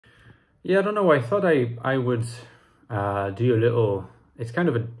Yeah, I don't know. I thought I would do a little. It's kind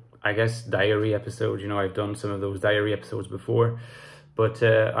of a, I guess, diary episode. You know, I've done some of those diary episodes before, but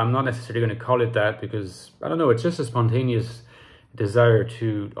I'm not necessarily going to call it that because I don't know. It's just a spontaneous desire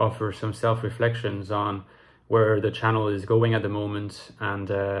to offer some self-reflections on where the channel is going at the moment, and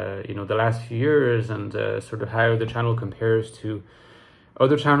you know, the last few years, and sort of how the channel compares to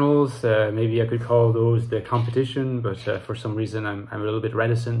other channels. Maybe I could call those the competition, but for some reason I'm a little bit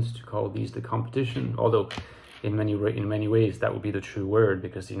reticent to call these the competition, although in many ways that would be the true word,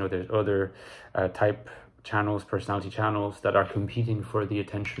 because you know, there's other type channels, personality channels, that are competing for the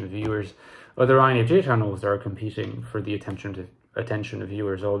attention of viewers, other INFJ channels that are competing for the attention of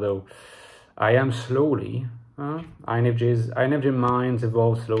viewers. Although I am slowly INFJ minds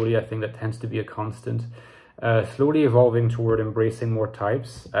evolve slowly. I think that tends to be a constant. Slowly evolving toward embracing more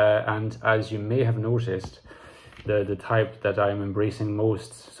types, and as you may have noticed, the type that I'm embracing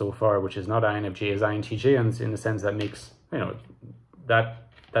most so far, which is not INFJ, is INTJ, and in the sense that makes, you know,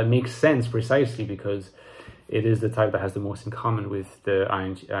 that makes sense precisely because it is the type that has the most in common with the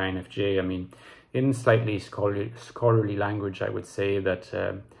INFJ. I mean, in slightly scholarly language, I would say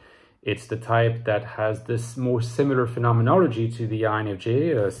that it's the type that has this more similar phenomenology to the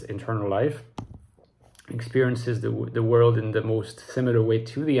INFJ as internal life, experiences the world in the most similar way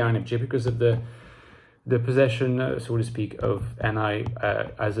to the INFJ because of the possession, so to speak, of NI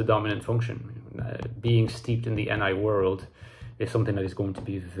as a dominant function. Being steeped in the NI world is something that is going to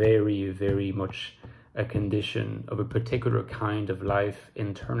be very, very much a condition of a particular kind of life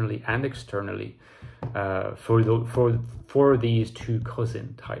internally and externally for these two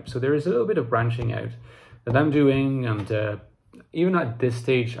cousin types. So there is a little bit of branching out that I'm doing, and even at this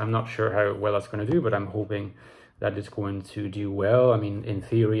stage, I'm not sure how well that's going to do, but I'm hoping that it's going to do well. I mean, in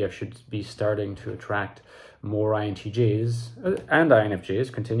theory, I should be starting to attract more INTJs and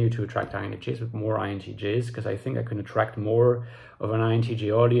INFJs, continue to attract INFJs with more INTJs, because I think I can attract more of an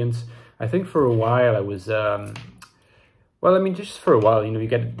INTJ audience. I think for a while I was, well, I mean, just for a while, you know, you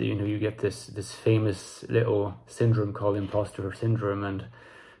get this famous little syndrome called imposter syndrome, and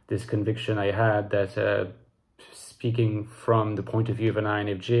this conviction I had that speaking from the point of view of an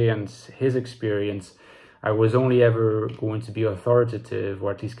INFJ and his experience, I was only ever going to be authoritative, or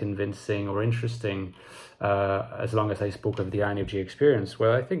at least convincing or interesting, as long as I spoke of the INFJ experience.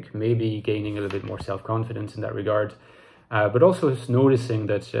 Well, I think maybe gaining a little bit more self-confidence in that regard, but also noticing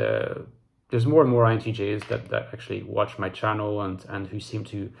that there's more and more INTJs that actually watch my channel and who seem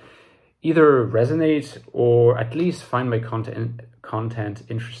to either resonate or at least find my content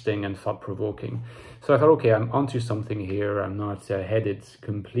interesting and thought-provoking. So I thought, okay, I'm onto something here. I'm not headed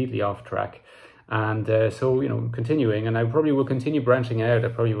completely off track. And so, you know, continuing, and I probably will continue branching out. I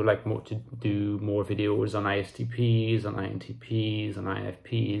probably would like to do more videos on ISTPs, on INTPs, on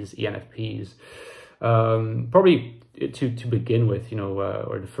INFPs, ENFPs. Probably to begin with, you know,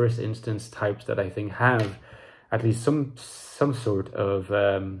 or the first instance types that I think have at least some sort of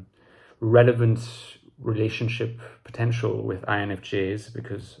relevant relationship potential with INFJs,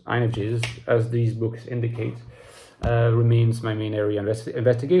 because INFJs, as these books indicate, remains my main area of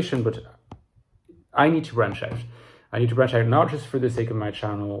investigation, but I need to branch out. I need to branch out not just for the sake of my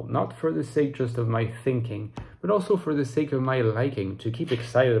channel, not for the sake just of my thinking, but also for the sake of my liking, to keep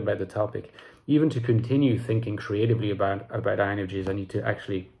excited about the topic, even to continue thinking creatively about INFJs. I need to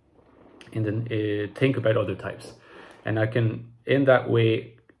actually think about other types, and I can, in that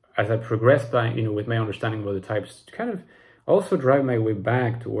way, as I progress by, you know, with my understanding of other types, to kind of also drive my way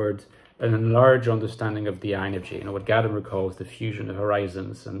back towards an enlarged understanding of the INFJ, you know, what Gadamer calls the fusion of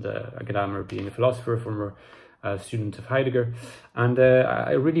horizons, and Gadamer being a philosopher, former student of Heidegger, and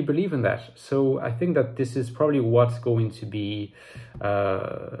I really believe in that. So I think that this is probably what's going to be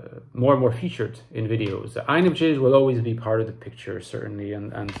more and more featured in videos. INFJs will always be part of the picture, certainly,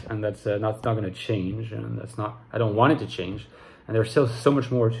 and that's not going to change, and that's not, I don't want it to change. And there's still so much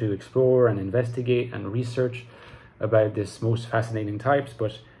more to explore and investigate and research about this most fascinating types,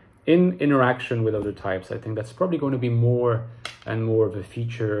 but in interaction with other types, I think that's probably going to be more and more of a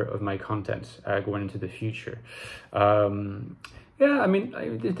feature of my content going into the future. Yeah, I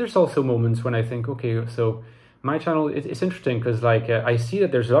mean, there's also moments when I think, okay, so my channel, it's interesting because, like, I see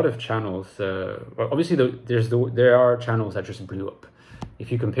that there's a lot of channels. Well, obviously, there are channels that just blew up.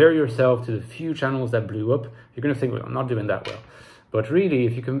 If you compare yourself to the few channels that blew up, you're going to think, well, I'm not doing that well. But really,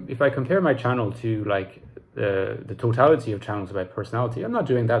 if I compare my channel to, like, the totality of channels about personality, I'm not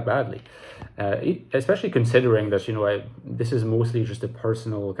doing that badly, especially considering that, you know, this is mostly just a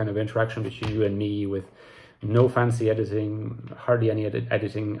personal kind of interaction between you and me, with no fancy editing, hardly any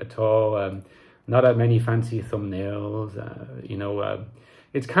editing at all, not that many fancy thumbnails, you know,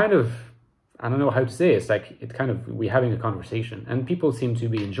 it's kind of, I don't know how to say it. It's like, it's kind of, we're having a conversation, and people seem to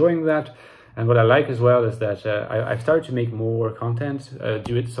be enjoying that. And what I like as well is that I've started to make more content,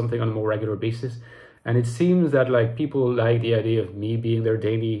 do it something on a more regular basis. And it seems that like people like the idea of me being their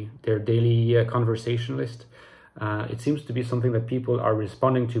daily conversationalist. It seems to be something that people are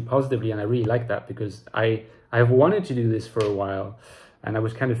responding to positively, and I really like that, because I've wanted to do this for a while, and I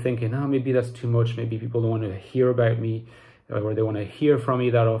was kind of thinking, oh, maybe that's too much. Maybe people don't want to hear about me, or they want to hear from me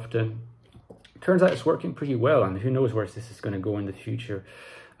that often. Turns out it's working pretty well, and who knows where this is going to go in the future.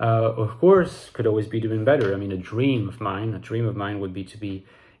 Of course, could always be doing better. I mean, a dream of mine would be to be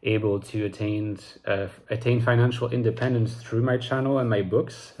able to attain financial independence through my channel and my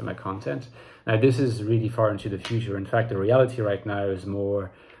books and my content. Now, this is really far into the future. In fact, the reality right now is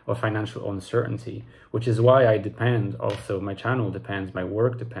more of financial uncertainty, which is why I depend. Also, my channel depends, my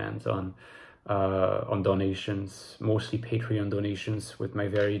work depends on donations, mostly Patreon donations, with my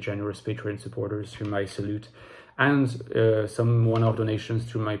very generous Patreon supporters, whom I salute, and some one-off donations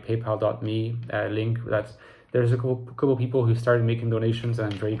through my paypal.me link. There's a couple people who started making donations,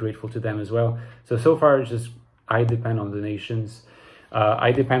 and I'm very grateful to them as well. So far, it's just I depend on donations.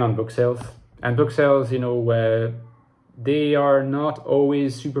 I depend on book sales. And book sales, you know, they are not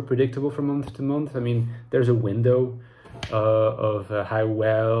always super predictable from month to month. I mean, there's a window of how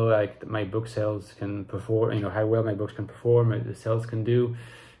well like my book sales can perform, you know, how well my books can perform, the sales can do.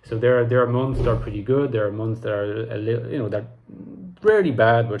 So there are months that are pretty good. There are months that are a little, you know, that rarely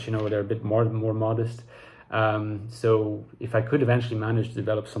bad, but you know, they're a bit more modest. So if I could eventually manage to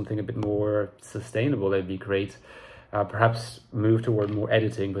develop something a bit more sustainable, that'd be great. Perhaps move toward more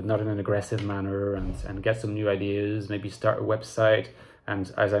editing, but not in an aggressive manner, and get some new ideas, maybe start a website.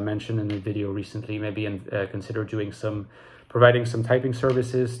 And as I mentioned in a video recently, maybe consider providing some typing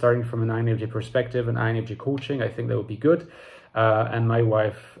services, starting from an INFJ perspective and INFJ coaching. I think that would be good. And my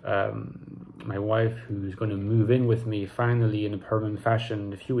wife, who's going to move in with me finally in a permanent fashion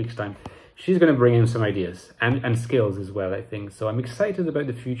in a few weeks' time, she's going to bring in some ideas and skills as well, I think. So I'm excited about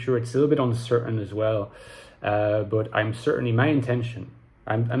the future. It's a little bit uncertain as well, but I'm certainly, my intention,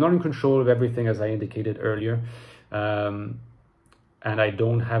 I'm not in control of everything, as I indicated earlier, and I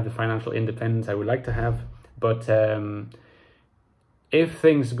don't have the financial independence I would like to have. But if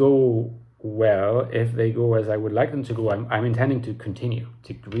things go well, if they go as I would like them to go, I'm intending to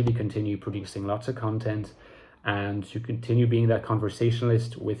really continue producing lots of content, and to continue being that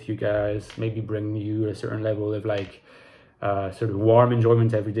conversationalist with you guys, maybe bring you a certain level of like sort of warm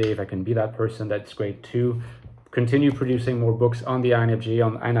enjoyment every day. If I can be that person, that's great too. Continue producing more books on the INFJ,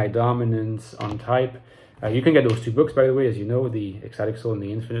 on NI dominance, on type. You can get those two books, by the way, as you know, the Ecstatic Soul and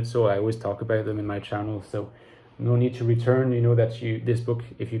the Infinite Soul. I always talk about them in my channel, so no need to return. You know that this book,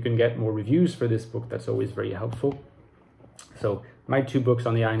 if you can get more reviews for this book, that's always very helpful. So my two books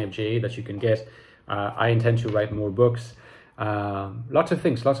on the INFJ that you can get. I intend to write more books, lots of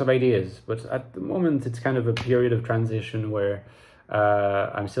things, lots of ideas, but at the moment it's kind of a period of transition where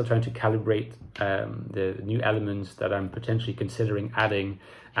I'm still trying to calibrate the new elements that I'm potentially considering adding,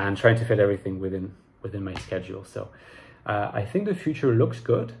 and trying to fit everything within my schedule. So I think the future looks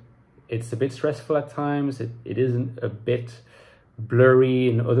good. It's a bit stressful at times. It isn't a bit blurry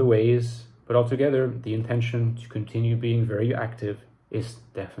in other ways, but altogether the intention to continue being very active is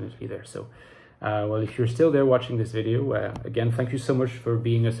definitely there. So well, if you're still there watching this video, again, thank you so much for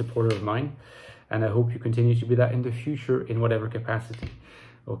being a supporter of mine, and I hope you continue to be that in the future in whatever capacity.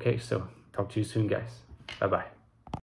 Okay, so talk to you soon, guys. Bye-bye.